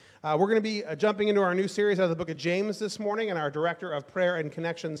We're going to be jumping into our new series out of the book of James this morning, and our director of prayer and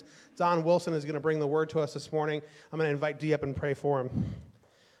connections, Don Wilson, is going to bring the word to us this morning. I'm going to invite Dee up and pray for him.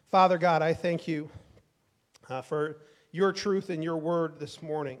 Father God, I thank you for your truth and your word this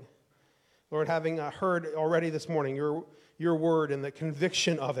morning. Lord, having heard already this morning your word and the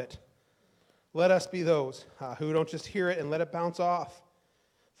conviction of it, let us be those who don't just hear it and let it bounce off.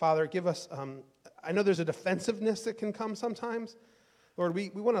 Father, give us, I know there's a defensiveness that can come sometimes. Lord, we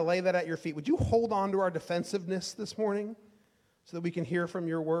want to lay that at your feet. Would you hold on to our defensiveness this morning so that we can hear from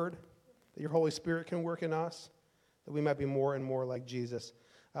your word, that your Holy Spirit can work in us, that we might be more and more like Jesus.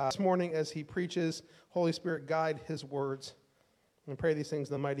 This morning as he preaches, Holy Spirit, guide his words. And pray these things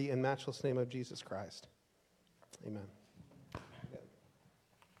in the mighty and matchless name of Jesus Christ. Amen.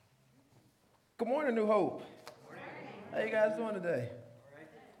 Good morning, New Hope. How you guys doing today?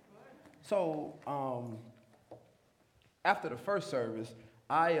 So, after the first service,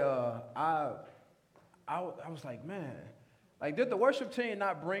 I was like, man, like, did the worship team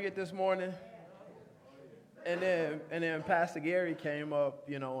not bring it this morning? And then Pastor Gary came up,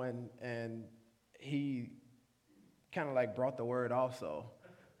 and he kind of like brought the word also.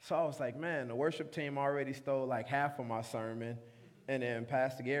 So I was like, man, the worship team already stole like half of my sermon, and then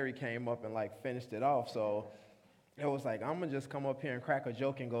Pastor Gary came up and like finished it off. So it was like, I'm gonna just come up here and crack a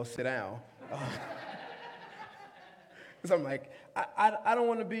joke and go sit down. Because I'm like, I don't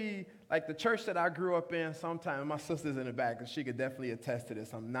want to be like the church that I grew up in. Sometimes my sister's in the back, and she could definitely attest to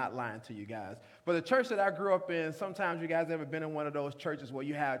this. I'm not lying to you guys. But the church that I grew up in, sometimes you guys ever been in one of those churches where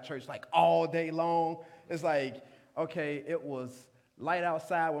you have church like all day long? It's like, okay, it was light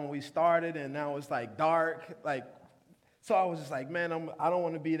outside when we started, and now it's like dark. So I was just like, man, I don't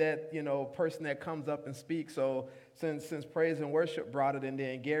want to be that, person that comes up and speaks. So since praise and worship brought it, and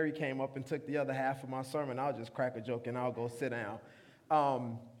then Gary came up and took the other half of my sermon, I'll just crack a joke and I'll go sit down.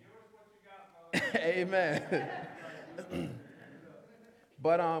 Amen.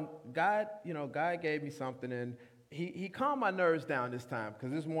 But God gave me something, and he calmed my nerves down this time,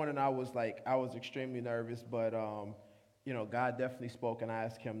 because this morning I was extremely nervous, but God definitely spoke, and I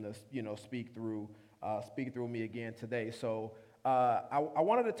asked him to speak through me again today. So I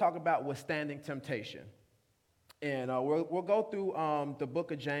wanted to talk about withstanding temptation. And we'll go through the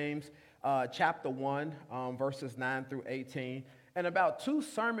book of James, chapter 1, verses 9 through 18. And about 2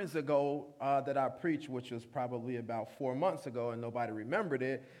 sermons ago that I preached, which was probably about 4 months ago, and nobody remembered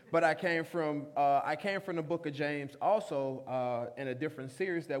it, but I came from the book of James also in a different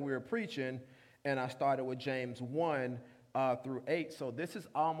series that we were preaching, and I started with James 1 through 8. So this is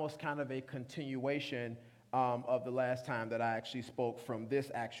almost kind of a continuation of the last time that I actually spoke from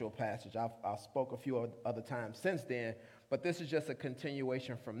this actual passage. I spoke a few other times since then, but this is just a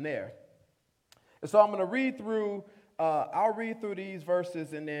continuation from there. And so I'm going to read through, I'll read through these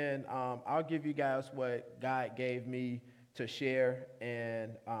verses, and then I'll give you guys what God gave me to share,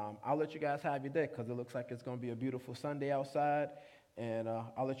 and I'll let you guys have your day, because it looks like it's going to be a beautiful Sunday outside, and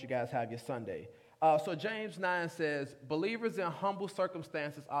I'll let you guys have your Sunday. So James 9 says, believers in humble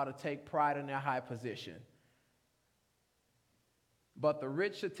circumstances ought to take pride in their high position. But the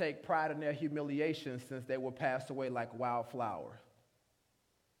rich should take pride in their humiliation, since they will pass away like wildflower.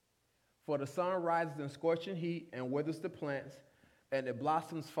 For the sun rises in scorching heat and withers the plants, and the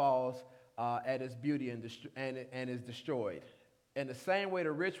blossoms falls at its beauty and is destroyed. In the same way,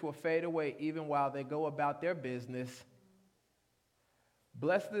 the rich will fade away even while they go about their business.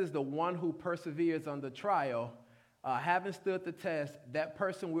 Blessed is the one who perseveres under trial. Having stood the test, that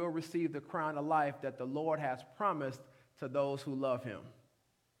person will receive the crown of life that the Lord has promised to those who love him.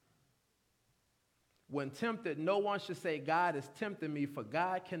 When tempted, no one should say, God is tempting me, for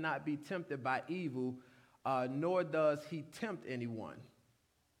God cannot be tempted by evil, nor does he tempt anyone.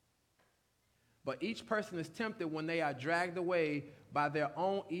 But each person is tempted when they are dragged away by their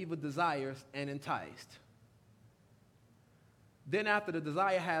own evil desires and enticed. Then after the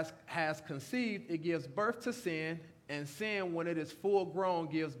desire has conceived, it gives birth to sin, and sin, when it is full grown,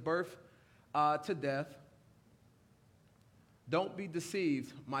 gives birth to death. Don't be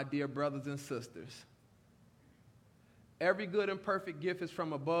deceived, my dear brothers and sisters. Every good and perfect gift is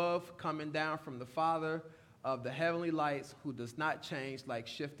from above, coming down from the Father of the heavenly lights, who does not change like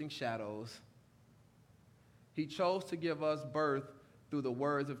shifting shadows. He chose to give us birth through the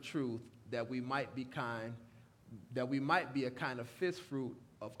words of truth, that we might be a kind of first fruit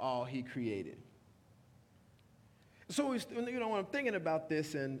of all he created. So, when I'm thinking about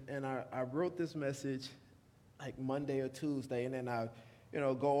this, and I wrote this message like Monday or Tuesday, and then I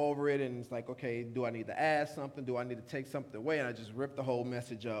go over it, and it's like, okay, do I need to add something? Do I need to take something away? And I just ripped the whole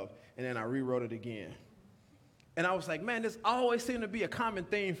message up, and then I rewrote it again. And I was like, man, this always seemed to be a common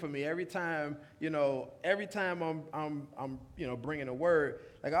theme for me. Every time I'm bringing a word,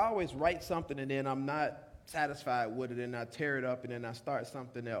 like I always write something and then I'm not satisfied with it and I tear it up and then I start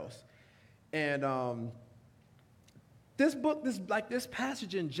something else. And this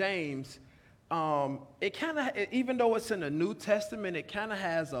passage in James, it kind of, even though it's in the New Testament, it kind of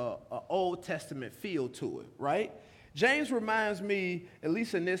has a Old Testament feel to it, right? James reminds me, at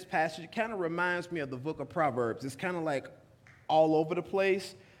least in this passage, it kind of reminds me of the book of Proverbs. It's kind of like all over the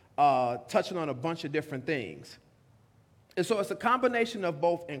place, touching on a bunch of different things. And so it's a combination of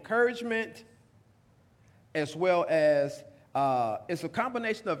both encouragement as well as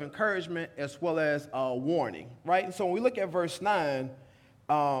warning, right? And so when we look at verse 9,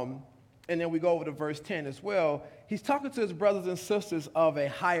 and then we go over to verse 10 as well, he's talking to his brothers and sisters of a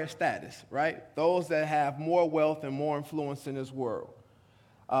higher status, right? Those that have more wealth and more influence in this world.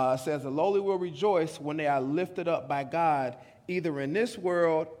 It says, the lowly will rejoice when they are lifted up by God, either in this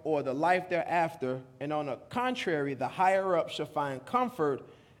world or the life thereafter. And on the contrary, the higher up shall find comfort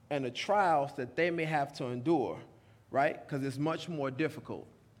in the trials that they may have to endure, right? Because it's much more difficult.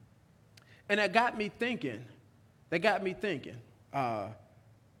 And that got me thinking,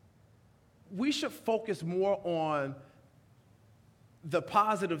 we should focus more on the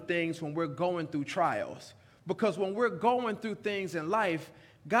positive things when we're going through trials. Because when we're going through things in life,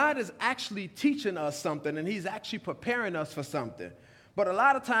 God is actually teaching us something, and he's actually preparing us for something. But a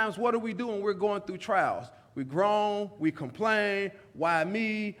lot of times, what do we do when we're going through trials? We groan, we complain, why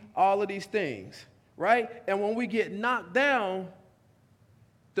me, all of these things, right? And when we get knocked down,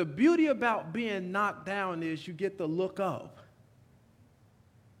 the beauty about being knocked down is you get to look up.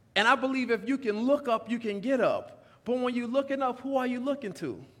 And I believe if you can look up, you can get up. But when you're looking up, who are you looking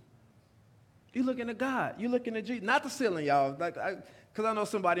to? You're looking at God. You're looking at Jesus. Not the ceiling, y'all. Because I know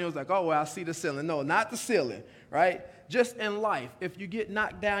somebody was like, oh, well, I see the ceiling. No, not the ceiling, right? Just in life, if you get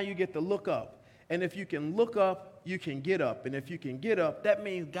knocked down, you get to look up. And if you can look up, you can get up. And if you can get up, that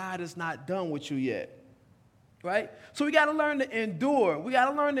means God is not done with you yet, right? So we got to learn to endure. We got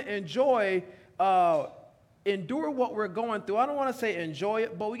to learn to endure what we're going through. I don't want to say enjoy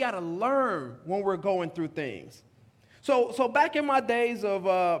it, but we got to learn when we're going through things. So back in my days of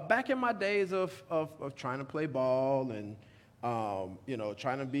trying to play ball and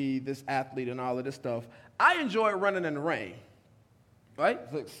trying to be this athlete and all of this stuff, I enjoy running in the rain, right?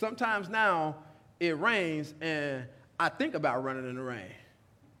 So sometimes now it rains and I think about running in the rain.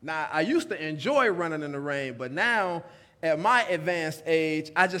 Now I used to enjoy running in the rain, but now at my advanced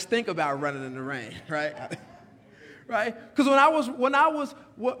age, I just think about running in the rain, right? Right? Because when I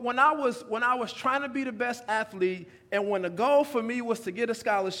was trying to be the best athlete, and when the goal for me was to get a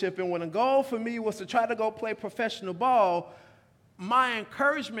scholarship, and when the goal for me was to try to go play professional ball, my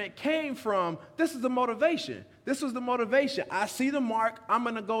encouragement came from, this is the motivation. This was the motivation. I see the mark, I'm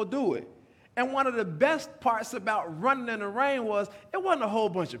going to go do it. And one of the best parts about running in the rain was it wasn't a whole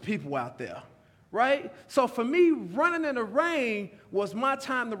bunch of people out there, right? So for me, running in the rain was my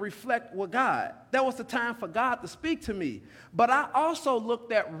time to reflect with God. That was the time for God to speak to me. But I also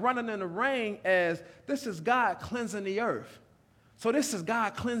looked at running in the rain as this is God cleansing the earth. So this is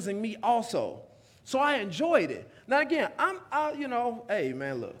God cleansing me also. So I enjoyed it. Now again, hey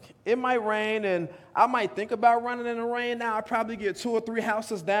man, look, it might rain and I might think about running in the rain. Now I probably get 2 or 3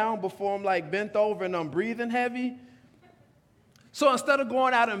 houses down before I'm like bent over and I'm breathing heavy. So instead of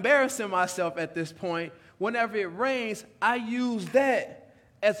going out embarrassing myself at this point, whenever it rains, I use that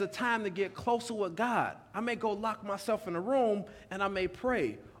as a time to get closer with God. I may go lock myself in a room and I may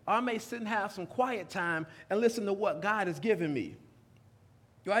pray. Or I may sit and have some quiet time and listen to what God has given me.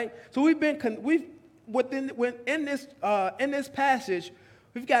 Right? So in this passage,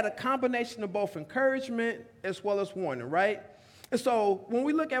 we've got a combination of both encouragement as well as warning, right? And so when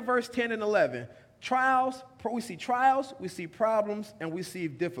we look at verse 10 and 11, we see trials, we see problems, and we see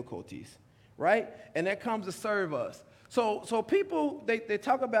difficulties, right? And that comes to serve us. So people, they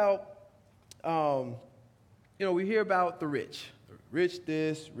talk about, we hear about the rich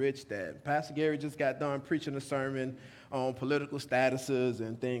this, rich that. Pastor Gary just got done preaching a sermon on political statuses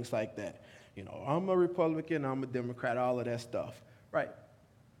and things like that. I'm a Republican, I'm a Democrat, all of that stuff, right?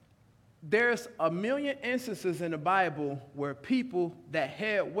 There's a million instances in the Bible where people that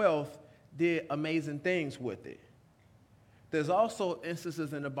had wealth did amazing things with it. There's also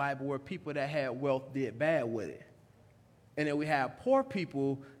instances in the Bible where people that had wealth did bad with it. And then we have poor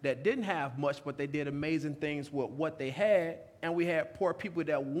people that didn't have much, but they did amazing things with what they had. And we had poor people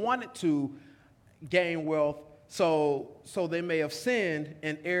that wanted to gain wealth, so they may have sinned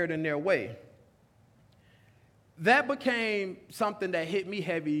and erred in their way. That became something that hit me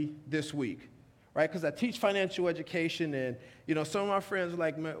heavy this week, right? Because I teach financial education, and, some of my friends are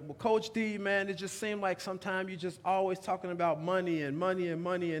like, man, well, Coach D, man, it just seemed like sometimes you're just always talking about money and money and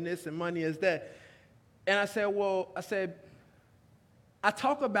money and this and money is that. And I said, I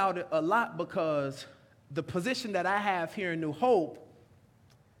talk about it a lot because the position that I have here in New Hope,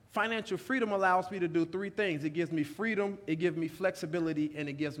 financial freedom allows me to do three things. It gives me freedom, it gives me flexibility, and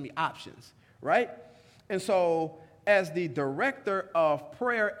it gives me options, right? And so as the director of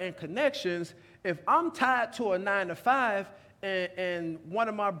prayer and connections, if I'm tied to a 9-to-5 and one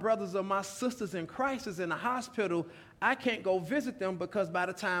of my brothers or my sisters in Christ is in the hospital, I can't go visit them because by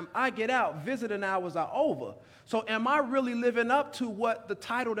the time I get out, visiting hours are over. So am I really living up to what the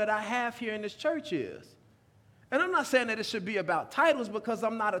title that I have here in this church is? And I'm not saying that it should be about titles because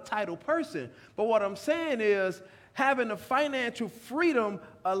I'm not a title person. But what I'm saying is having the financial freedom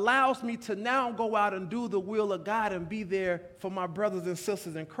allows me to now go out and do the will of God and be there for my brothers and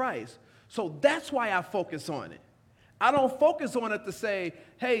sisters in Christ. So that's why I focus on it. I don't focus on it to say,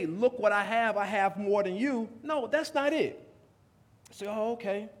 hey, look what I have more than you. No, that's not it. So,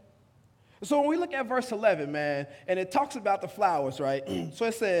 okay. So when we look at verse 11, man, and it talks about the flowers, right? So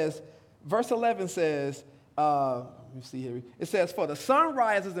it says, verse 11 says, let me see here. It says, for the sun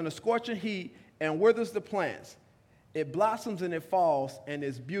rises in a scorching heat and withers the plants. It blossoms and it falls, and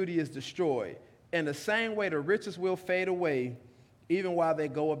its beauty is destroyed. In the same way, the riches will fade away, even while they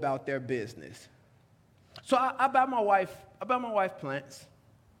go about their business. So I buy my wife plants.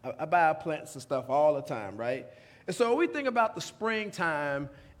 I buy plants and stuff all the time, right? And so we think about the springtime,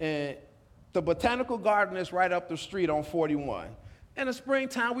 and the botanical garden is right up the street on 41. In the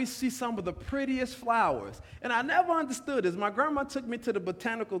springtime, we see some of the prettiest flowers. And I never understood this. My grandma took me to the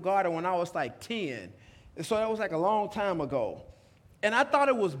botanical garden when I was like 10. And so that was like a long time ago. And I thought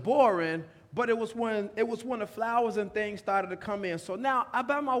it was boring, but it was when the flowers and things started to come in. So now I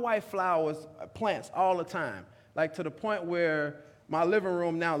buy my wife plants all the time, like to the point where my living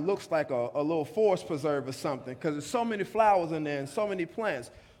room now looks like a little forest preserve or something because there's so many flowers in there and so many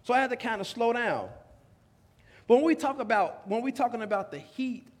plants. So I had to kind of slow down. But when we're talking about the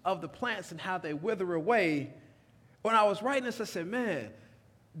heat of the plants and how they wither away, when I was writing this, I said, man,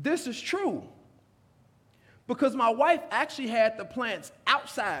 this is true. Because my wife actually had the plants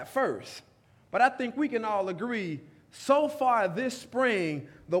outside first. But I think we can all agree, so far this spring,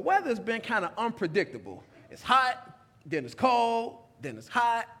 the weather's been kind of unpredictable. It's hot, then it's cold, then it's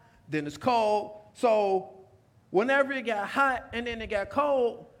hot, then it's cold. So whenever it got hot and then it got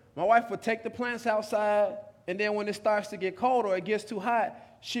cold, my wife would take the plants outside, and then when it starts to get cold or it gets too hot,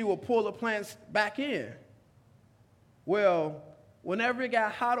 she will pull the plants back in. Well, whenever it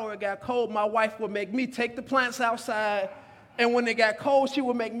got hot or it got cold, my wife would make me take the plants outside, and when it got cold, she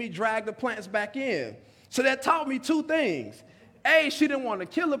would make me drag the plants back in. So that taught me two things. A, she didn't want to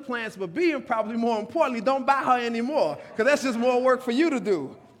kill the plants, but B, and probably more importantly, don't buy her anymore, because that's just more work for you to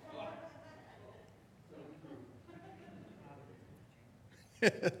do.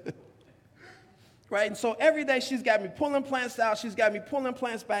 Right? And so every day she's got me pulling plants out, she's got me pulling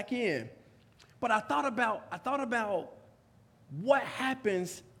plants back in. But I thought about what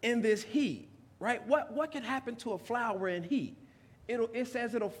happens in this heat, right? What can happen to a flower in heat? It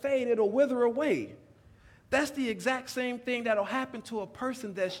says it'll fade, it'll wither away. That's the exact same thing that'll happen to a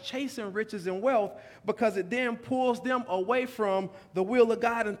person that's chasing riches and wealth, because it then pulls them away from the will of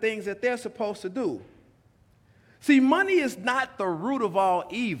God and things that they're supposed to do. See, money is not the root of all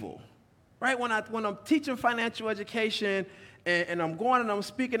evil, right? When I'm teaching financial education and I'm going and I'm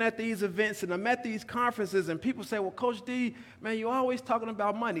speaking at these events and I'm at these conferences and people say, well, Coach D, man, you're always talking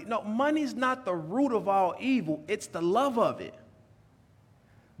about money. No, money's not the root of all evil. It's the love of it.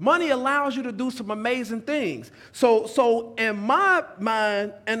 Money allows you to do some amazing things. So in my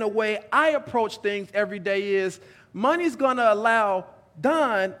mind and the way I approach things every day is money's going to allow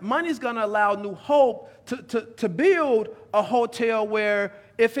New Hope to build a hotel where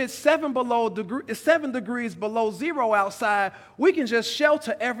if it's 7 degrees below zero outside, we can just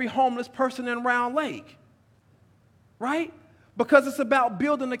shelter every homeless person in Round Lake, right? Because it's about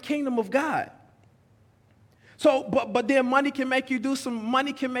building the kingdom of God. So, but then money can make you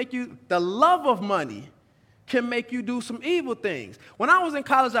the love of money can make you do some evil things. When I was in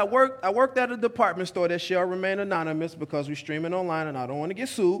college, I worked at a department store that shall remain anonymous because we're streaming online and I don't want to get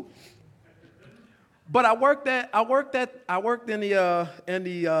sued. But I worked in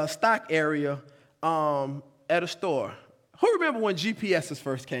the stock area at a store. Who remember when GPSs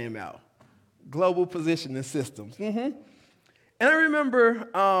first came out? Global Positioning Systems. And I remember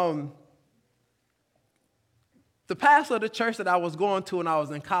the pastor of the church that I was going to when I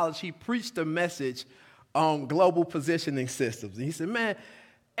was in college, he preached a message on global positioning systems. And he said, man,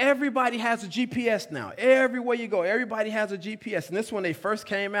 Everybody has a GPS now. Everywhere you go, everybody has a GPS. And this is when they first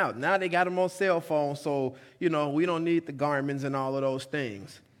came out. Now they got them on cell phones, so, we don't need the Garmin's and all of those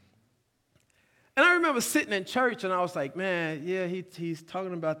things. And I remember sitting in church, and I was like, man, yeah, he's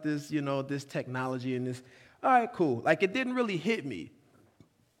talking about this, this technology and this. All right, cool. Like, it didn't really hit me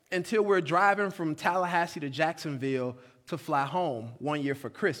until we're driving from Tallahassee to Jacksonville to fly home one year for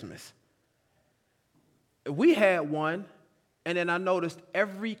Christmas. We had one. And then I noticed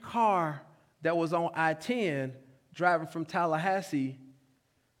every car that was on I-10 driving from Tallahassee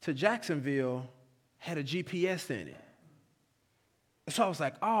to Jacksonville had a GPS in it. So I was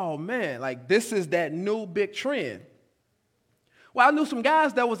like, oh, man, like this is that new big trend. Well, I knew some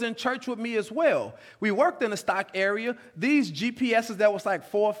guys that was in church with me as well. We worked in the stock area. These GPSs that was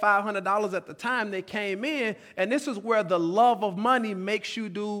like $400 or $500 at the time, they came in, and this is where the love of money makes you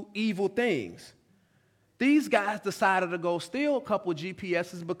do evil things. These guys decided to go steal a couple of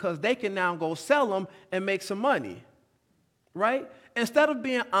GPSs because they can now go sell them and make some money, right? Instead of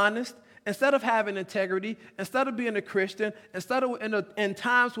being honest, instead of having integrity, instead of being a Christian, instead of in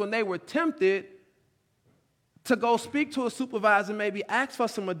times when they were tempted to go speak to a supervisor, maybe ask for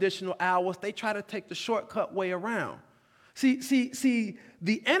some additional hours, they try to take the shortcut way around. See,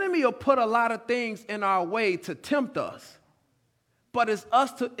 the enemy will put a lot of things in our way to tempt us. But it's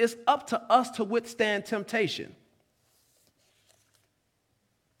up to us to withstand temptation.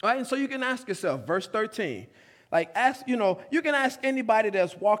 All right, and so you can ask yourself, verse 13, you can ask anybody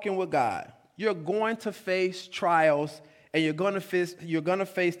that's walking with God. You're going to face trials, and you're going to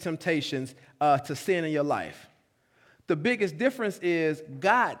face temptations to sin in your life. The biggest difference is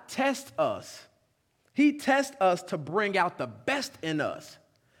God tests us. He tests us to bring out the best in us.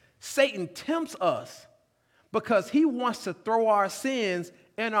 Satan tempts us because he wants to throw our sins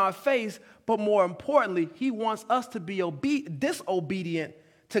in our face, but more importantly, he wants us to be disobedient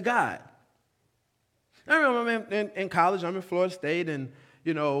to God. I remember in college, I'm in Florida State, and,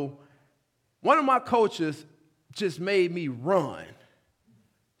 one of my coaches just made me run.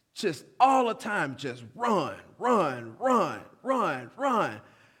 Just all the time, just run.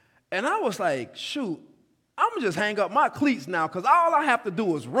 And I was like, shoot, I'm going to just hang up my cleats now because all I have to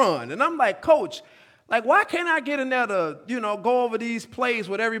do is run. And I'm like, Coach, why can't I get in there to, go over these plays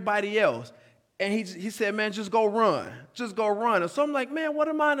with everybody else? And he said, man, just go run. Just go run. And so I'm like, man, what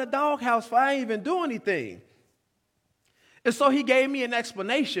am I in the doghouse for? I ain't even do anything. And so he gave me an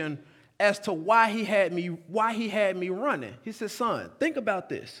explanation as to why he had me running. He said, son, think about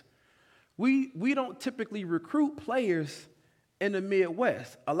this. We don't typically recruit players in the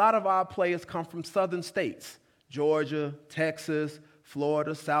Midwest. A lot of our players come from southern states, Georgia, Texas,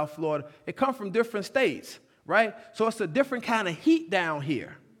 Florida, South Florida. They come from different states, right? So it's a different kind of heat down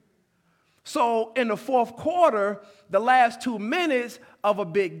here. So in the fourth quarter, the last 2 minutes of a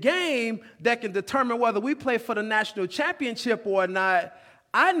big game that can determine whether we play for the national championship or not,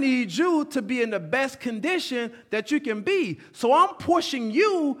 I need you to be in the best condition that you can be. So I'm pushing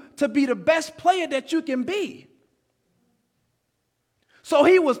you to be the best player that you can be. So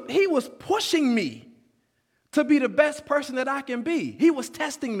he was pushing me to be the best person that I can be. He was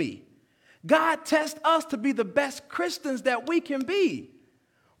testing me. God tests us to be the best Christians that we can be.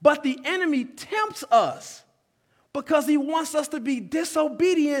 But the enemy tempts us because he wants us to be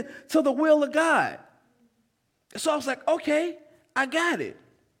disobedient to the will of God. So I was like, okay, I got it.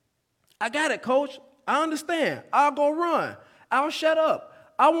 Coach. I understand. I'll go run. I'll shut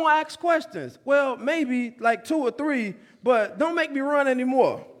up. I won't ask questions. Well, maybe like 2 or 3, but don't make me run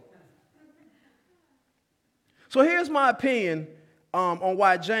anymore. So here's my opinion on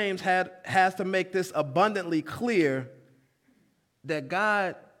why James has to make this abundantly clear that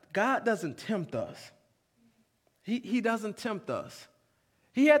God doesn't tempt us. He doesn't tempt us.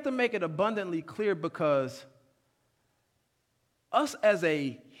 He had to make it abundantly clear because us as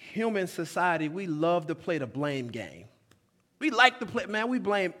a human society, we love to play the blame game. We like to play, man, we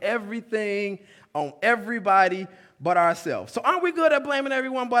blame everything on everybody but ourselves. So aren't we good at blaming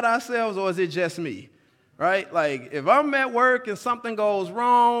everyone but ourselves, or is it just me? Right? Like, if I'm at work and something goes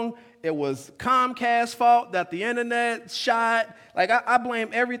wrong, it was Comcast's fault that the internet shot. Like, I blame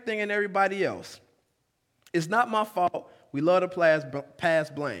everything and everybody else. It's not my fault. We love to pass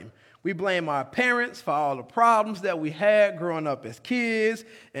blame. We blame our parents for all the problems that we had growing up as kids,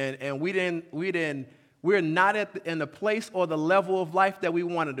 and we're not in the place or the level of life that we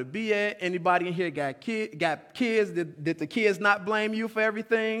wanted to be at. Anybody in here got kids? Did the kids not blame you for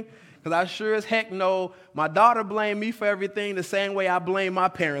everything? Because I sure as heck know my daughter blamed me for everything the same way I blame my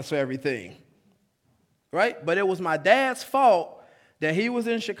parents for everything, right? But it was my dad's fault that he was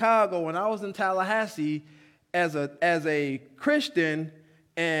in Chicago when I was in Tallahassee as a Christian,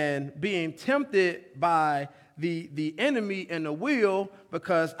 and being tempted by the enemy and the will,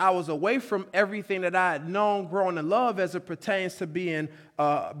 because I was away from everything that I had known, growing in love as it pertains to being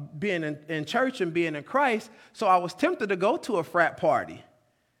in church and being in Christ. So I was tempted to go to a frat party.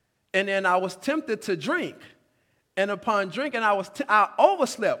 And then I was tempted to drink. And upon drinking, I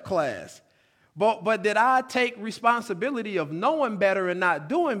overslept class. But did I take responsibility of knowing better and not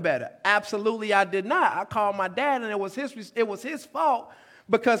doing better? Absolutely, I did not. I called my dad, and it was his fault,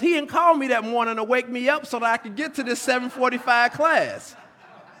 because he didn't call me that morning to wake me up so that I could get to this 7:45 class.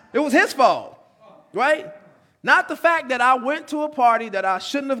 It was his fault, right? Not the fact that I went to a party that I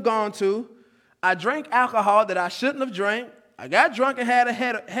shouldn't have gone to. I drank alcohol that I shouldn't have drank. I got drunk and had a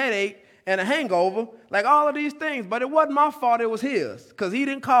headache and a hangover, like all of these things. But it wasn't my fault, it was his, because he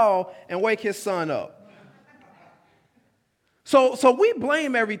didn't call and wake his son up. So we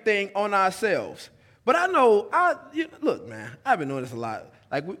blame everything on ourselves. But I know, look, man, I've been doing this a lot.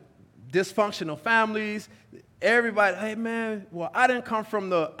 Like dysfunctional families, everybody, hey, man, well, I didn't come from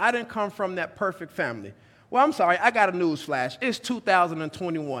that perfect family. Well, I'm sorry, I got a news flash. It's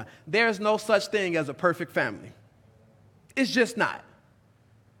 2021. There's no such thing as a perfect family. It's just not.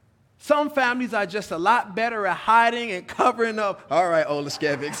 Some families are just a lot better at hiding and covering up. All right,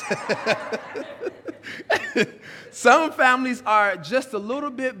 Olaskevix. Some families are just a little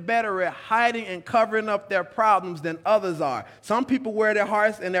bit better at hiding and covering up their problems than others are. Some people wear their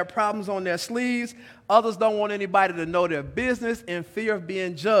hearts and their problems on their sleeves. Others don't want anybody to know their business in fear of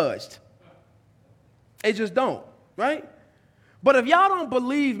being judged. They just don't, right? But if y'all don't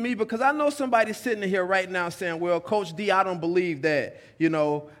believe me, because I know somebody sitting here right now saying, well, Coach D, I don't believe that, I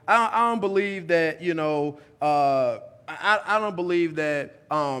don't believe that, I don't believe that,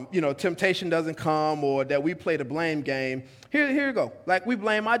 temptation doesn't come, or that we play the blame game. Here you go. Like, we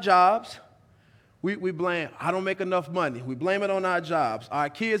blame our jobs. We blame, I don't make enough money. We blame it on our jobs. Our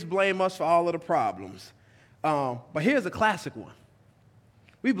kids blame us for all of the problems. But here's a classic one.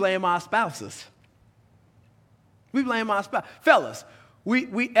 We blame our spouses. We blame our spouse. Fellas,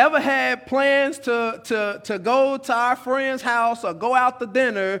 we ever had plans to go to our friend's house or go out to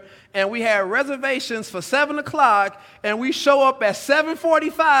dinner, and we had reservations for 7 o'clock, and we show up at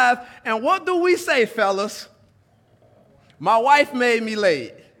 7:45, and what do we say, fellas? My wife made me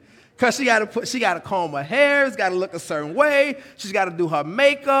late. Because she got to comb her hair, it's got to look a certain way, she's got to do her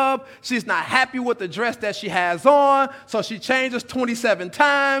makeup, she's not happy with the dress that she has on, so she changes 27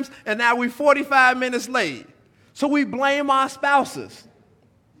 times, and now we're 45 minutes late. So we blame our spouses.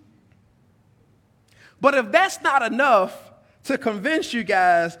 But if that's not enough to convince you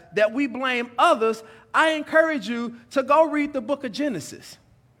guys that we blame others, I encourage you to go read the book of Genesis.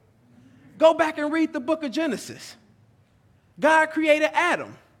 Go back and read the book of Genesis. God created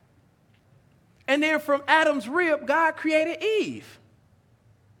Adam. And then from Adam's rib, God created Eve.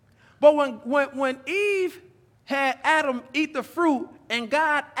 But when Eve had Adam eat the fruit, and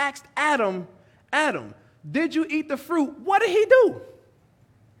God asked Adam, did you eat the fruit? What did he do?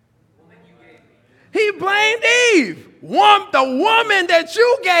 He blamed Eve, the woman that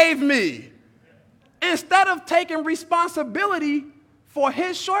you gave me. Instead of taking responsibility for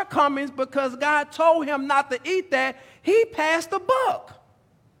his shortcomings because God told him not to eat that, he passed the buck.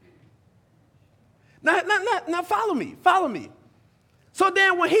 Now follow me. So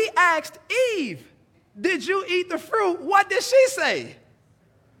then when he asked Eve, did you eat the fruit? What did she say?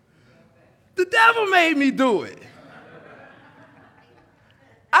 The devil made me do it.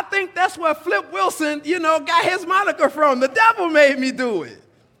 I think that's where Flip Wilson, got his moniker from. The devil made me do it.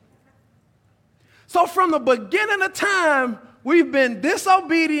 So from the beginning of time, we've been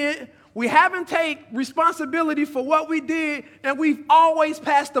disobedient. We haven't taken responsibility for what we did, and we've always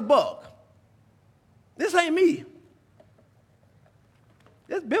passed the buck. This ain't me.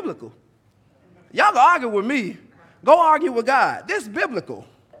 It's biblical. Y'all can argue with me. Go argue with God. This is biblical.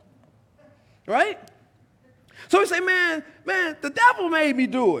 Right? So we say, man, the devil made me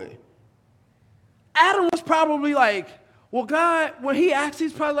do it. Adam was probably like, well, God, when he asked,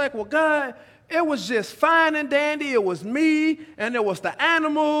 he's probably like, well, God, it was just fine and dandy. It was me, and there was the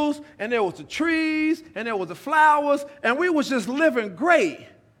animals, and there was the trees, and there was the flowers, and we was just living great.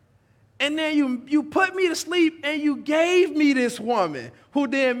 And then you put me to sleep, and you gave me this woman who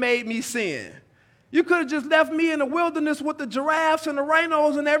then made me sin. You could have just left me in the wilderness with the giraffes and the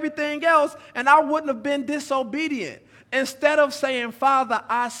rhinos and everything else, and I wouldn't have been disobedient. Instead of saying, Father,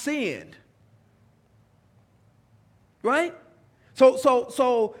 I sinned. Right?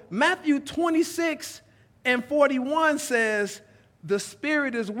 So Matthew 26:41 says, the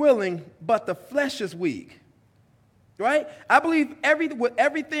spirit is willing, but the flesh is weak. Right? I believe with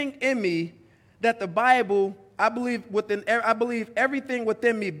everything in me that the Bible I believe everything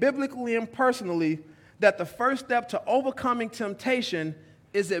within me, biblically and personally, that the first step to overcoming temptation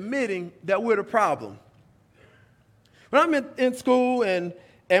is admitting that we're the problem. When I'm in school and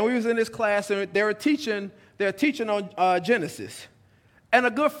we was in this class and they were teaching on Genesis. And a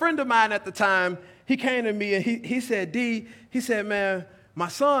good friend of mine at the time, he came to me and he said, D, he said, man, my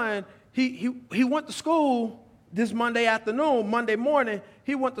son, he went to school this Monday morning,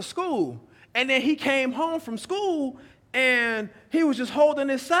 he went to school. And then he came home from school and he was just holding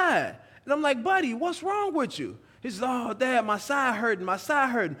his side. And I'm like, buddy, what's wrong with you? He says, oh, Dad, my side hurting.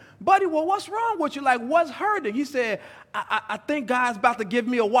 Buddy, well, what's wrong with you? Like, what's hurting? He said, I think God's about to give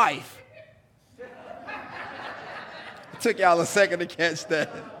me a wife. It took y'all a second to catch that.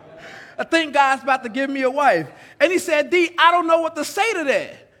 I think God's about to give me a wife. And he said, D, I don't know what to say to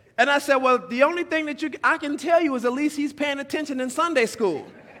that. And I said, well, the only thing that I can tell you is at least he's paying attention in Sunday school.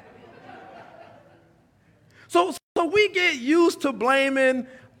 So we get used to blaming,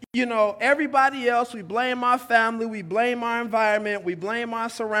 everybody else. We blame our family. We blame our environment. We blame our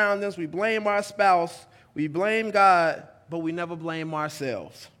surroundings. We blame our spouse. We blame God, but we never blame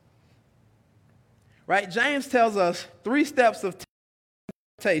ourselves. Right? James tells us 3 steps of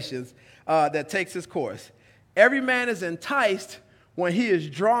temptations that takes its course. Every man is enticed when he is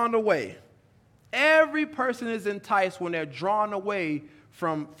drawn away. Every person is enticed when they're drawn away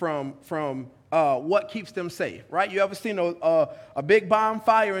from what keeps them safe, right? You ever seen a big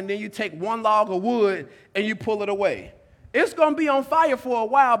bonfire and then you take one log of wood and you pull it away? It's going to be on fire for a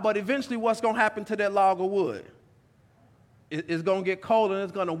while, but eventually what's going to happen to that log of wood? It's going to get cold and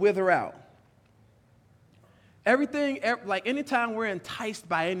it's going to wither out. Anytime we're enticed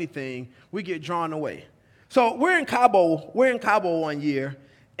by anything, we get drawn away. So we're in Cabo one year,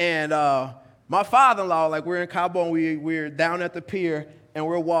 and my father-in-law, we're in Cabo and we're down at the pier and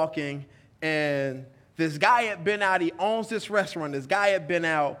we're walking, and this guy had been out. He owns this restaurant. This guy had been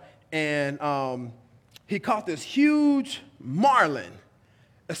out, and he caught this huge marlin.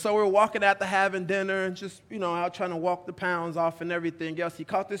 And so we're walking out to having dinner and just, out trying to walk the pounds off and everything else. He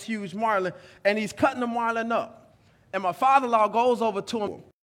caught this huge marlin, and he's cutting the marlin up. And my father-in-law goes over to him.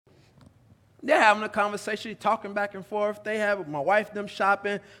 They're having a conversation, talking back and forth. They have my wife, them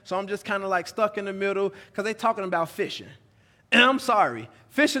shopping, so I'm just kind of stuck in the middle because they're talking about fishing. And I'm sorry,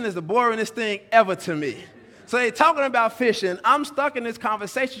 fishing is the boringest thing ever to me. So they're talking about fishing. I'm stuck in this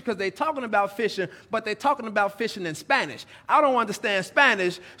conversation because they're talking about fishing, but they're talking about fishing in Spanish. I don't understand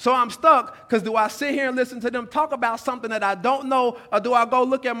Spanish, so I'm stuck because do I sit here and listen to them talk about something that I don't know, or do I go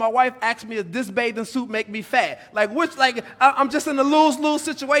look at my wife, ask me, if this bathing suit make me fat? I'm just in a lose-lose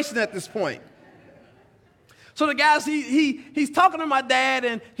situation at this point. So the guys, he's talking to my dad,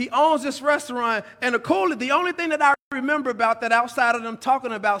 and he owns this restaurant. And the only thing that I remember about that outside of them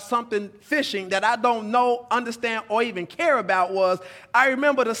talking about something fishing that I don't know, understand, or even care about was I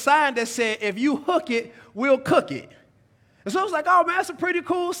remember the sign that said, if you hook it, we'll cook it. And so I was like, oh, man, that's a pretty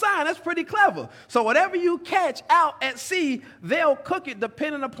cool sign. That's pretty clever. So whatever you catch out at sea, they'll cook it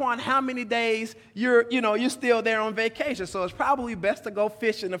depending upon how many days you're still there on vacation. So it's probably best to go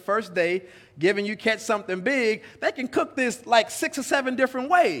fishing the first day, given you catch something big. They can cook this 6 or 7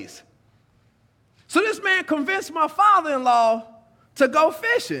 different ways. So this man convinced my father-in-law to go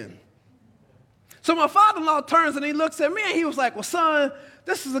fishing. So my father-in-law turns and he looks at me and he was like, well, son,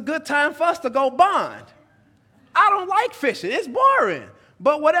 this is a good time for us to go bond. I don't like fishing. It's boring.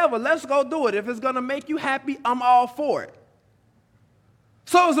 But whatever, let's go do it. If it's going to make you happy, I'm all for it.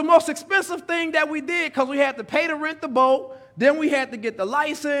 So it was the most expensive thing that we did because we had to pay to rent the boat. Then we had to get the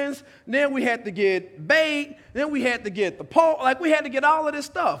license. Then we had to get bait. Then we had to get the pole. We had to get all of this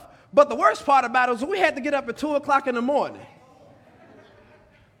stuff. But the worst part about it was we had to get up at 2 o'clock in the morning.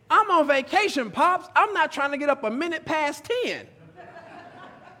 I'm on vacation, Pops. I'm not trying to get up a minute past 10.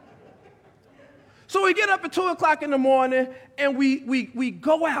 So we get up at 2 o'clock in the morning and we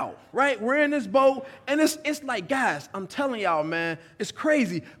go out, right? We're in this boat and it's like, guys, I'm telling y'all, man, it's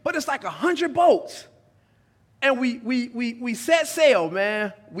crazy, but it's like 100 boats. And we set sail,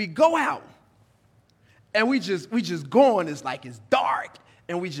 man. We go out and we just going. It's dark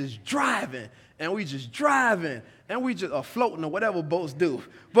and we just driving and we just are floating or whatever boats do.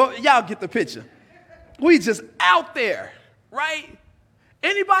 But y'all get the picture. We just out there, right?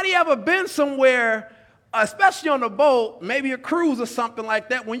 Anybody ever been somewhere, especially on a boat, maybe a cruise or something like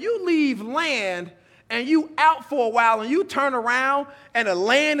that, when you leave land and you out for a while and you turn around and the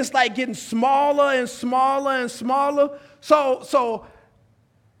land is getting smaller and smaller and smaller? So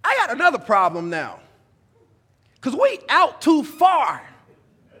I got another problem now because we out too far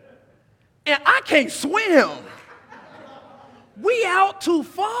and I can't swim. We out too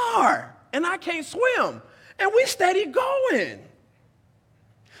far and I can't swim. And we steady going.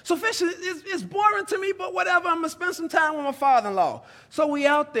 So fishing is boring to me, but whatever. I'm going to spend some time with my father-in-law. So we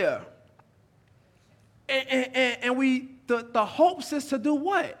out there. And the hopes is to do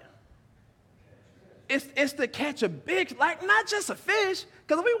what? It's to catch a big, like not just a fish,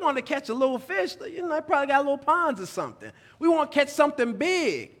 because we want to catch a little fish, they probably got little ponds or something. We want to catch something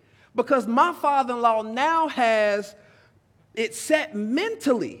big, because my father-in-law now has it set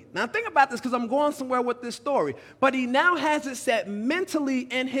mentally. Now think about this, because I'm going somewhere with this story. But he now has it set mentally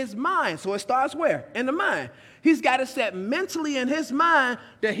in his mind. So it starts where? In the mind. He's got it set mentally in his mind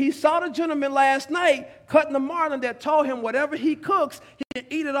that he saw the gentleman last night cutting the marlin that told him whatever he cooks, he can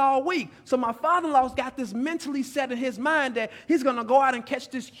eat it all week. So my father-in-law's got this mentally set in his mind that he's going to go out and catch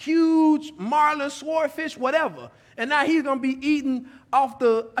this huge marlin, swordfish, whatever. And now he's going to be eating off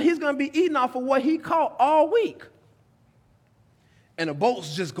of what he caught all week. And the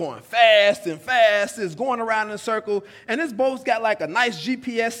boat's just going fast and fast. It's going around in a circle. And this boat's got like a nice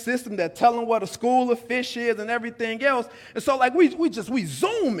GPS system that tells them what a school of fish is and everything else. And so like we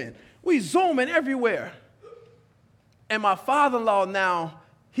zooming. We zooming everywhere. And my father-in-law now,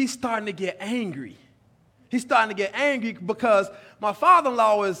 he's starting to get angry. He's starting to get angry because my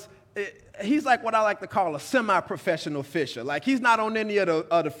father-in-law he's like what I like to call a semi-professional fisher. Like he's not on any of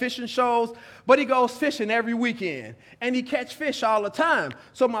the fishing shows, but he goes fishing every weekend. And he catch fish all the time.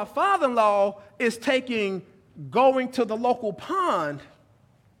 So my father-in-law is going to the local pond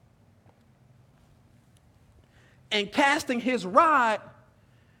and casting his rod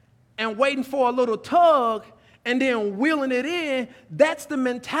and waiting for a little tug and then wheeling it in. That's the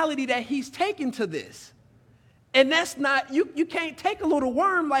mentality that he's taking to this. And that's not, you can't take a little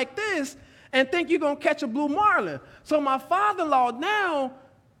worm like this and think you're going to catch a blue marlin. So my father-in-law now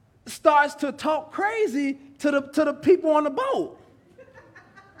starts to talk crazy to the people on the boat.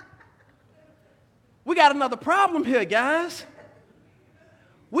 We got another problem here, guys.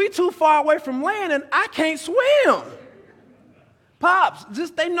 We too far away from land and I can't swim.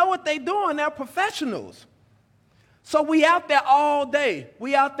 Pops, they know what they're doing. They're professionals. So we out there all day.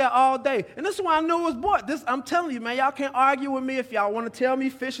 And this is why I knew it was bored. I'm telling you, man, y'all can't argue with me. If y'all want to tell me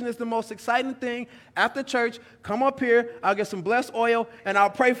fishing is the most exciting thing after church, come up here. I'll get some blessed oil, and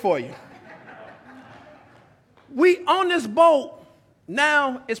I'll pray for you. We on this boat,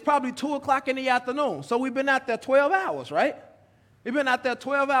 now it's probably 2 o'clock in the afternoon. So we've been out there 12 hours, right? We've been out there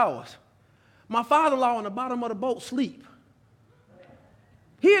 12 hours. My father-in-law on the bottom of the boat sleep.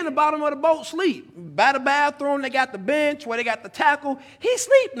 He in the bottom of the boat sleep. By the bathroom, they got the bench where they got the tackle. He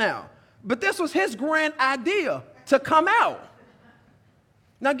sleep now. But this was his grand idea to come out.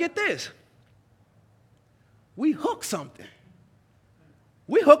 Now get this. We hook something.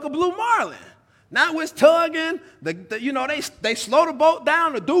 We hook a blue marlin. Now it's tugging. They slow the boat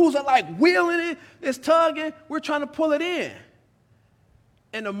down. The dudes are like wheeling it. It's tugging. We're trying to pull it in.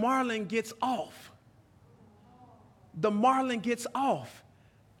 And the marlin gets off.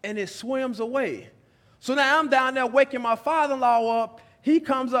 And it swims away. So now I'm down there waking my father-in-law up. He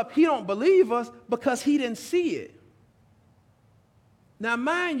comes up. He don't believe us because he didn't see it. Now,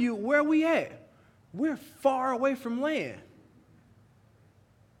 mind you, where we at? We're far away from land.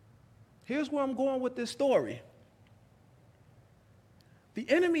 Here's where I'm going with this story. The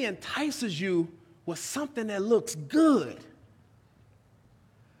enemy entices you with something that looks good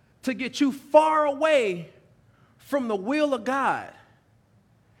to get you far away from the will of God.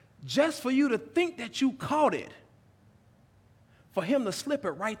 Just for you to think that you caught it, for him to slip it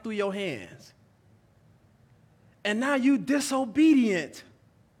right through your hands. And now you disobedient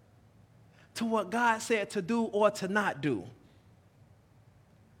to what God said to do or to not do.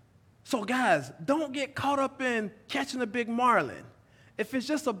 So guys, don't get caught up in catching a big marlin. If it's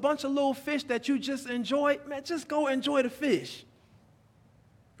just a bunch of little fish that you just enjoy, man, just go enjoy the fish.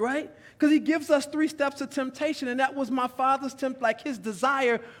 Right? Because he gives us 3 steps of temptation, and that was my father's his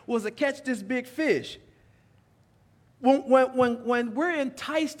desire was to catch this big fish. When we're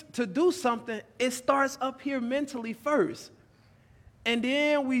enticed to do something, it starts up here mentally first. And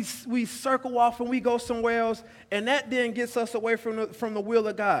then we circle off and we go somewhere else, and that then gets us away from the will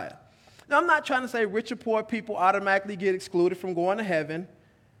of God. Now, I'm not trying to say rich or poor people automatically get excluded from going to heaven,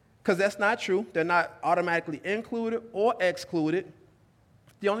 because that's not true. They're not automatically included or excluded.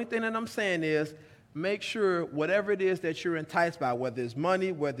 The only thing that I'm saying is make sure whatever it is that you're enticed by, whether it's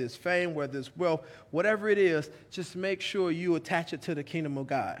money, whether it's fame, whether it's wealth, whatever it is, just make sure you attach it to the kingdom of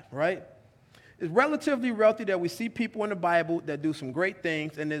God, right? It's relatively wealthy that we see people in the Bible that do some great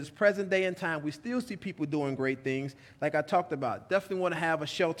things, and in this present day and time, we still see people doing great things, like I talked about. Definitely want to have a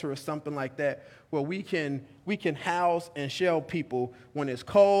shelter or something like that where we can house and shelter people when it's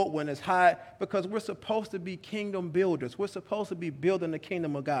cold, when it's hot, because we're supposed to be kingdom builders. We're supposed to be building the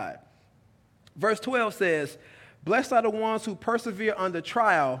kingdom of God. Verse 12 says, "Blessed are the ones who persevere under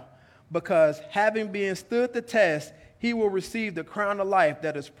trial, because having been stood the test, he will receive the crown of life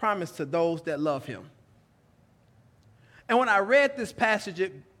that is promised to those that love him." And when I read this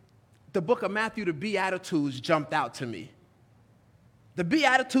passage, the book of Matthew, the Beatitudes jumped out to me. The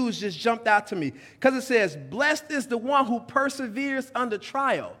Beatitudes just jumped out to me because it says, "Blessed is the one who perseveres under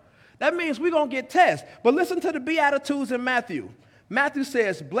trial." That means we're going to get tests. But listen to the Beatitudes in Matthew. Matthew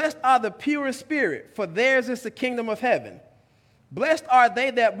says, "Blessed are the pure in spirit, for theirs is the kingdom of heaven. Blessed are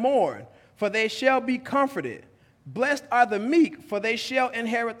they that mourn, for they shall be comforted. Blessed are the meek, for they shall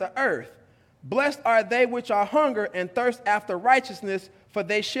inherit the earth. Blessed are they which are hunger and thirst after righteousness, for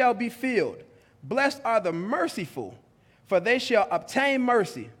they shall be filled. Blessed are the merciful, for they shall obtain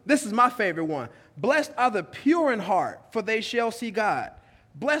mercy." This is my favorite one. "Blessed are the pure in heart, for they shall see God.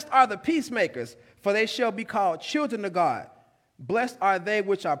 Blessed are the peacemakers, for they shall be called children of God. Blessed are they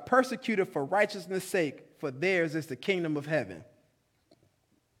which are persecuted for righteousness' sake, for theirs is the kingdom of heaven."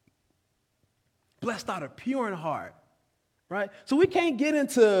 Blessed are the pure in heart, right? So we can't get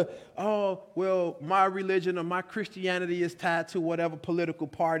into, oh, well, my religion or my Christianity is tied to whatever political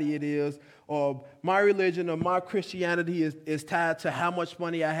party it is, or my religion or my Christianity is tied to how much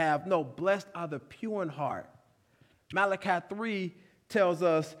money I have. No, blessed are the pure in heart. Malachi 3 tells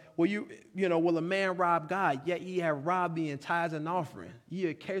us, will a man rob God? Yet ye have robbed me in tithes and offering. Ye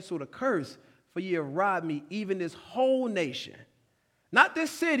are cursed with a curse, for ye have robbed me, even this whole nation. Not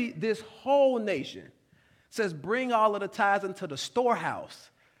this city, this whole nation. It says, "Bring all of the tithes into the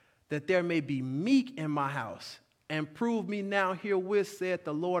storehouse, that there may be meek in my house. And prove me now herewith, saith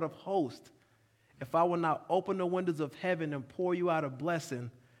the Lord of hosts, if I will not open the windows of heaven and pour you out a blessing,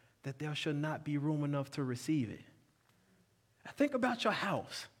 that there shall not be room enough to receive it." Think about your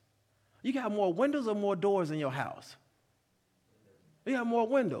house. You got more windows or more doors in your house? You got more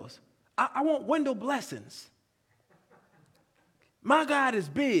windows. I want window blessings. My God is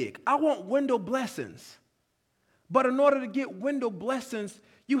big. I want window blessings. But in order to get window blessings,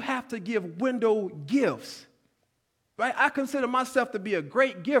 you have to give window gifts. Right? I consider myself to be a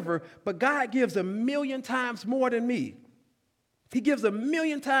great giver, but God gives 1,000,000 times more than me. He gives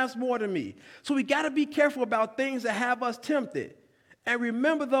 1,000,000 times more than me. So we got to be careful about things that have us tempted. And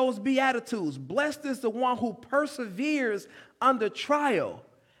remember those Beatitudes. Blessed is the one who perseveres under trial.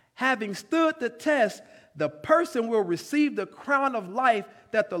 Having stood the test, the person will receive the crown of life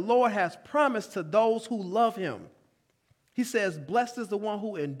that the Lord has promised to those who love him. He says, blessed is the one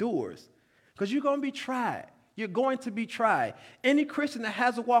who endures, because you're going to be tried. You're going to be tried. Any Christian that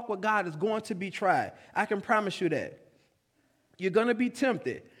has a walk with God is going to be tried. I can promise you that. You're going to be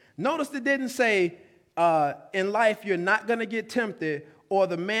tempted. Notice it didn't say in life you're not going to get tempted, or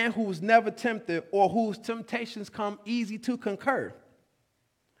the man who's never tempted, or whose temptations come easy to concur.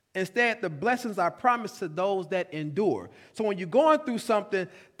 Instead, the blessings are promised to those that endure. So when you're going through something,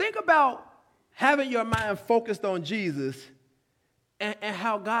 think about having your mind focused on Jesus and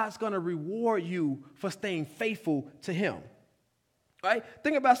how God's going to reward you for staying faithful to him. Right?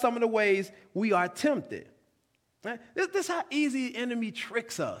 Think about some of the ways we are tempted. Right? This is how easy the enemy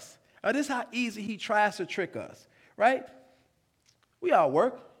tricks us. This is how easy he tries to trick us. Right? We all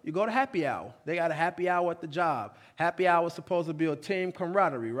work. You go to happy hour. They got a happy hour at the job. Happy hour is supposed to build team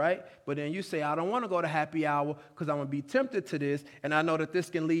camaraderie, right? But then you say, I don't want to go to happy hour because I'm going to be tempted to this, and I know that this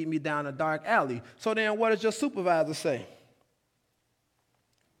can lead me down a dark alley. So then what does your supervisor say?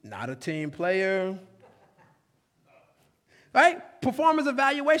 Not a team player. Right? Performance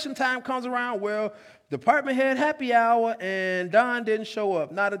evaluation time comes around. Well, department head happy hour, and Don didn't show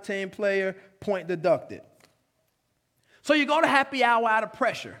up. Not a team player. Point deducted. So you go to happy hour out of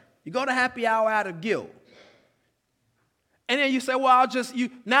pressure. You go to happy hour out of guilt. And then you say, well,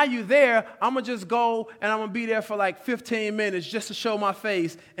 now you're there, I'm going to just go and I'm going to be there for like 15 minutes just to show my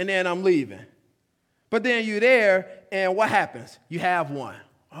face, and then I'm leaving. But then you're there, and what happens? You have one.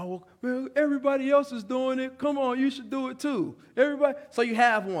 Oh, well, everybody else is doing it. Come on, you should do it too. Everybody. So you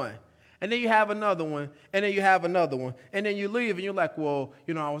have one. And then you have another one, and then you have another one. And then you leave, and you're like, well,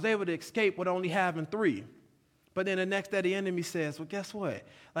 I was able to escape with only having 3. But then the next day the enemy says, well, guess what?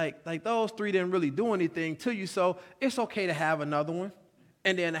 Like those 3 didn't really do anything to you, so it's okay to have another one,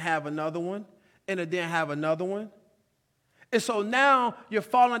 and then to have another one, and to then have another one. And so now you're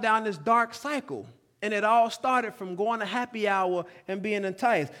falling down this dark cycle. And it all started from going to happy hour and being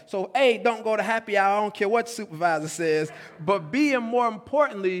enticed. So, A, don't go to happy hour. I don't care what the supervisor says. But B, and more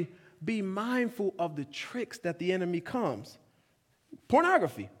importantly, be mindful of the tricks that the enemy comes.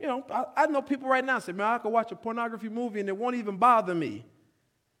 Pornography. You know, I know people right now say, man, I could watch a pornography movie and it won't even bother me.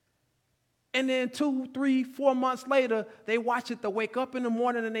 And then 2, 3, 4 months later, they watch it to wake up in the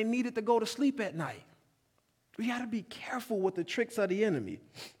morning and they need it to go to sleep at night. We got to be careful with the tricks of the enemy,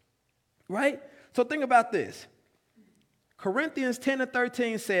 right? So think about this. Corinthians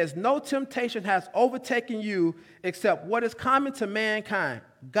 10:13 says, no temptation has overtaken you except what is common to mankind.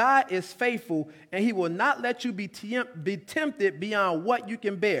 God is faithful, and he will not let you be tempted beyond what you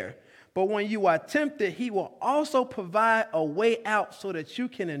can bear. But when you are tempted, he will also provide a way out so that you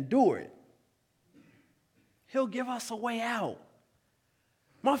can endure it. He'll give us a way out.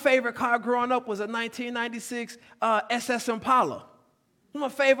 My favorite car growing up was a 1996 SS Impala. My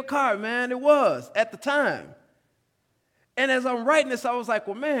favorite car, man, it was at the time. And as I'm writing this, I was like,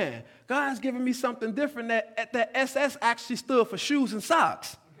 well, man, God's giving me something different. That SS actually stood for shoes and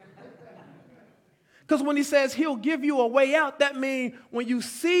socks. Because when he says he'll give you a way out, that means when you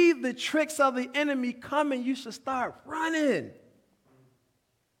see the tricks of the enemy coming, you should start running.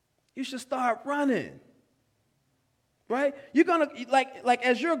 You should start running. Right? You're going to, like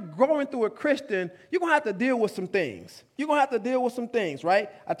as you're growing through a Christian, you're going to have to deal with some things. You're going to have to deal with some things, right?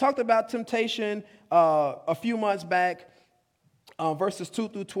 I talked about temptation a few months back, verses 2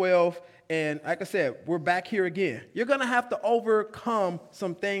 through 12. And like I said, we're back here again. You're going to have to overcome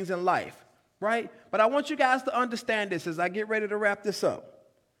some things in life, right? But I want you guys to understand this as I get ready to wrap this up.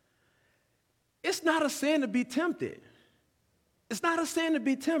 It's not a sin to be tempted. It's not a sin to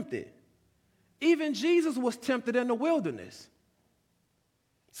be tempted. Even Jesus was tempted in the wilderness.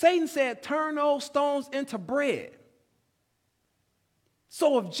 Satan said, turn those stones into bread.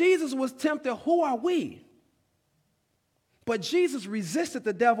 So if Jesus was tempted, who are we? But Jesus resisted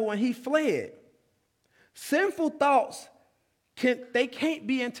the devil and he fled. Sinful thoughts, they can't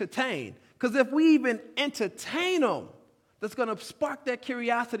be entertained. Because if we even entertain them, that's going to spark that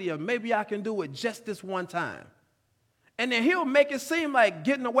curiosity of maybe I can do it just this one time. And then he'll make it seem like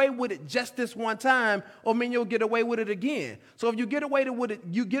getting away with it just this one time, or mean you'll get away with it again. So if you get away with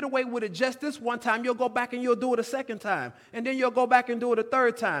it just this one time, you'll go back and you'll do it a second time. And then you'll go back and do it a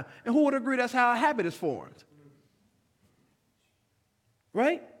third time. And who would agree that's how a habit is formed?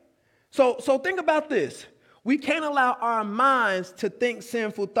 Right? So think about this. We can't allow our minds to think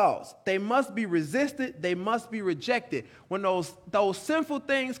sinful thoughts. They must be resisted. They must be rejected. When those sinful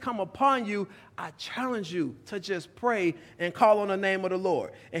things come upon you, I challenge you to just pray and call on the name of the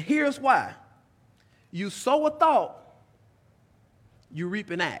Lord. And here's why. You sow a thought, you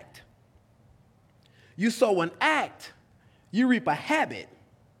reap an act. You sow an act, you reap a habit.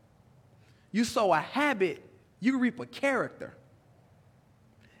 You sow a habit, you reap a character.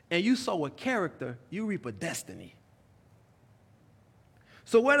 And you sow a character, you reap a destiny.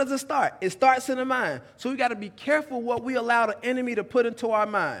 So where does it start? It starts in the mind. So we got to be careful what we allow the enemy to put into our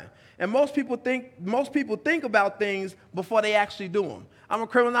mind. And most people think about things before they actually do them. I'm a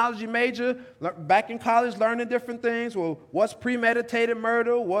criminology major, back in college learning different things. Well, what's premeditated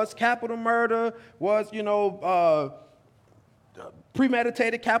murder? What's capital murder? What's,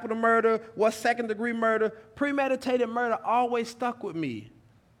 premeditated capital murder? What's second-degree murder? Premeditated murder always stuck with me.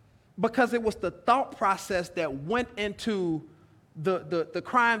 Because it was the thought process that went into the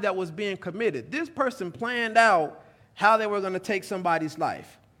crime that was being committed. This person planned out how they were going to take somebody's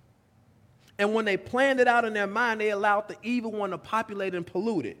life. And when they planned it out in their mind, they allowed the evil one to populate and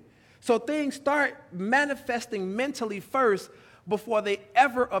pollute it. So things start manifesting mentally first before they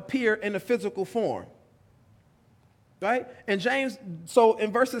ever appear in a physical form. Right? And James, so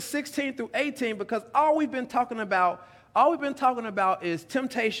in verses 16 through 18, because all we've been talking about is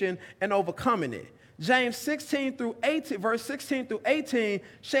temptation and overcoming it. James 16 through 18, verse 16 through 18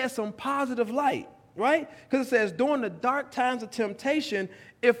 sheds some positive light, right? Because it says, during the dark times of temptation,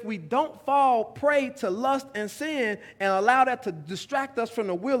 if we don't fall prey to lust and sin and allow that to distract us from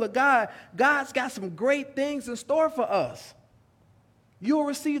the will of God, God's got some great things in store for us. You'll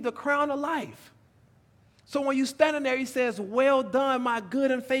receive the crown of life. So when you're standing there, he says, well done, my good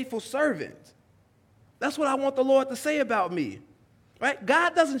and faithful servant. That's what I want the Lord to say about me, right?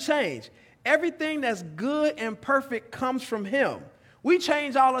 God doesn't change. Everything that's good and perfect comes from him. We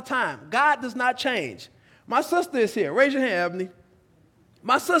change all the time. God does not change. My sister is here. Raise your hand, Ebony.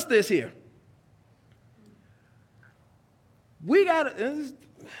 My sister is here. We got to,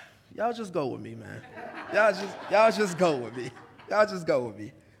 y'all just go with me, man. Y'all just go with me. Y'all just go with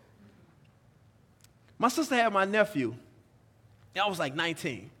me. My sister had my nephew. I was like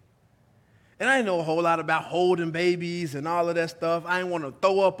 19. And I didn't know a whole lot about holding babies and all of that stuff. I didn't want to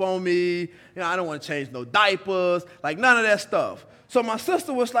throw up on me. I don't want to change no diapers, like none of that stuff. So my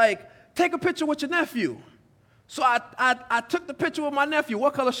sister was like, take a picture with your nephew. So I took the picture with my nephew.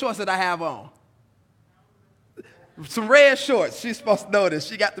 What color shorts did I have on? Some red shorts. She's supposed to know this.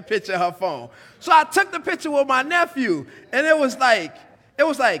 She got the picture in her phone. So I took the picture with my nephew, and it was like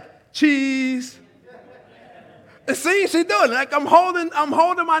cheese. And see, she doing it. Like I'm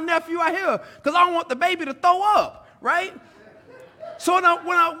holding my nephew out here because I don't want the baby to throw up, right? So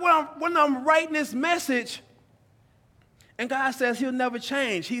when I'm writing this message, and God says he'll never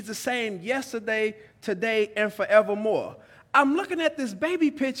change. He's the same yesterday, today, and forevermore. I'm looking at this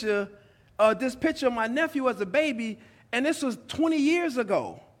baby picture, this picture of my nephew as a baby, and this was 20 years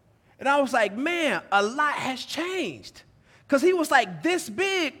ago. And I was like, man, a lot has changed. Because he was like this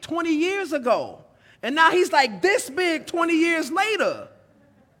big 20 years ago. And now he's like this big 20 years later.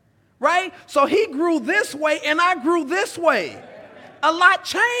 Right? So he grew this way and I grew this way. A lot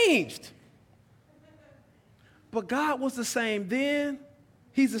changed. But God was the same then,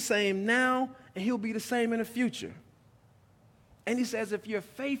 he's the same now, and he'll be the same in the future. And he says if you're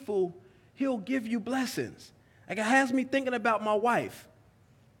faithful, he'll give you blessings. Like it has me thinking about my wife.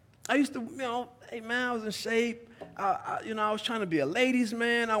 I used to, hey man, I was in shape. I was trying to be a ladies'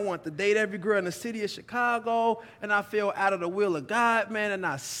 man. I wanted to date every girl in the city of Chicago, and I fell out of the will of God, man, and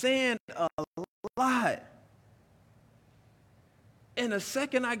I sinned a lot. And the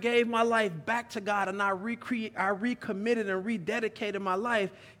second I gave my life back to God and I recommitted and rededicated my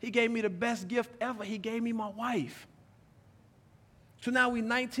life, he gave me the best gift ever. He gave me my wife. So now we're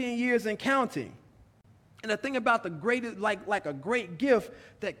 19 years and counting. And the thing about the greatest, like a great gift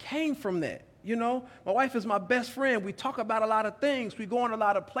that came from that, my wife is my best friend. We talk about a lot of things. We go in a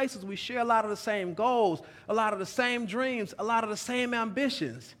lot of places. We share a lot of the same goals, a lot of the same dreams, a lot of the same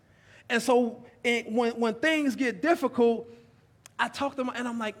ambitions. And so when things get difficult, I talk to them and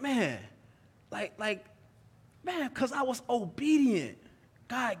I'm like, man, because I was obedient.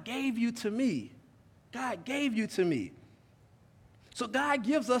 God gave you to me. God gave you to me. So God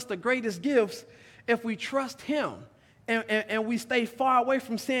gives us the greatest gifts if we trust him and we stay far away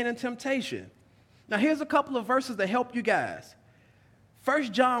from sin and temptation. Now, here's a couple of verses to help you guys.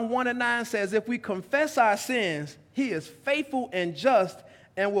 1 John 1:9 says, if we confess our sins, he is faithful and just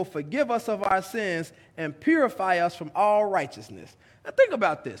and will forgive us of our sins and purify us from all righteousness. Now, think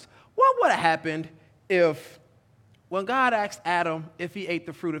about this. What would have happened if, when God asked Adam if he ate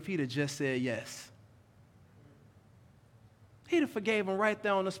the fruit, if he'd have just said yes? He'd have forgave him right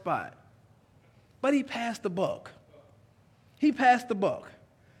there on the spot. But he passed the buck. He passed the buck.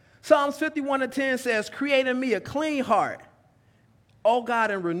 Psalms 51:10 says, create in me a clean heart, O God,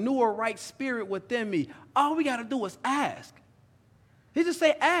 and renew a right spirit within me. All we got to do is ask. He just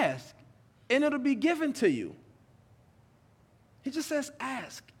say ask, and it'll be given to you. He just says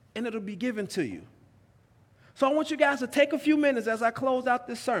ask, and it'll be given to you. So I want you guys to take a few minutes as I close out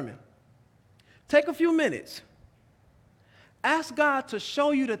this sermon. Take a few minutes. Ask God to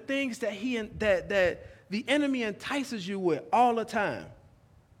show you the things that that the enemy entices you with all the time.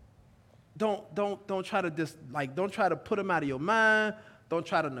 Don't try to don't try to put them out of your mind. Don't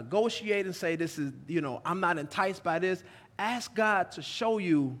try to negotiate and say this is, I'm not enticed by this. Ask God to show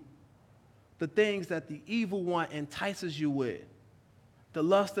you the things that the evil one entices you with, the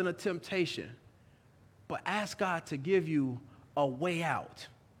lust and the temptation. But ask God to give you a way out.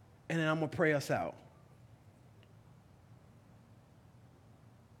 And then I'm going to pray us out.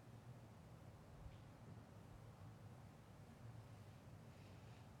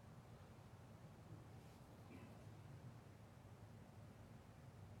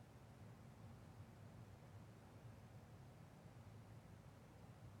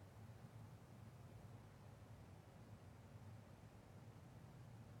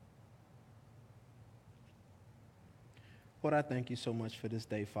 Lord, I thank you so much for this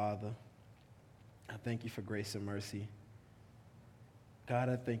day, Father. I thank you for grace and mercy. God,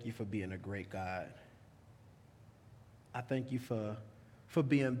 I thank you for being a great God. I thank you for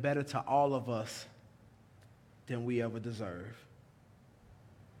being better to all of us than we ever deserve.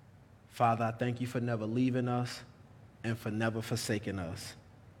 Father, I thank you for never leaving us and for never forsaking us.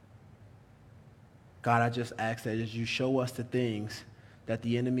 God, I just ask that as you show us the things that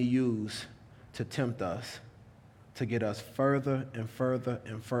the enemy used to tempt us, to get us further and further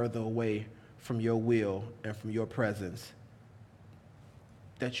and further away from your will and from your presence,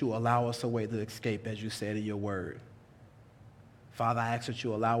 that you allow us a way to escape, as you said in your word. Father, I ask that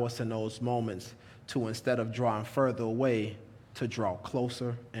you allow us in those moments to, instead of drawing further away, to draw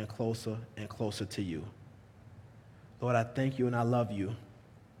closer and closer and closer to you. Lord, I thank you and I love you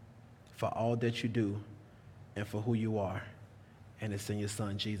for all that you do and for who you are. And it's in your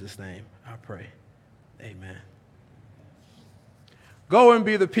Son, Jesus' name, I pray. Amen. Go and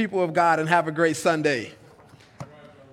be the people of God and have a great Sunday.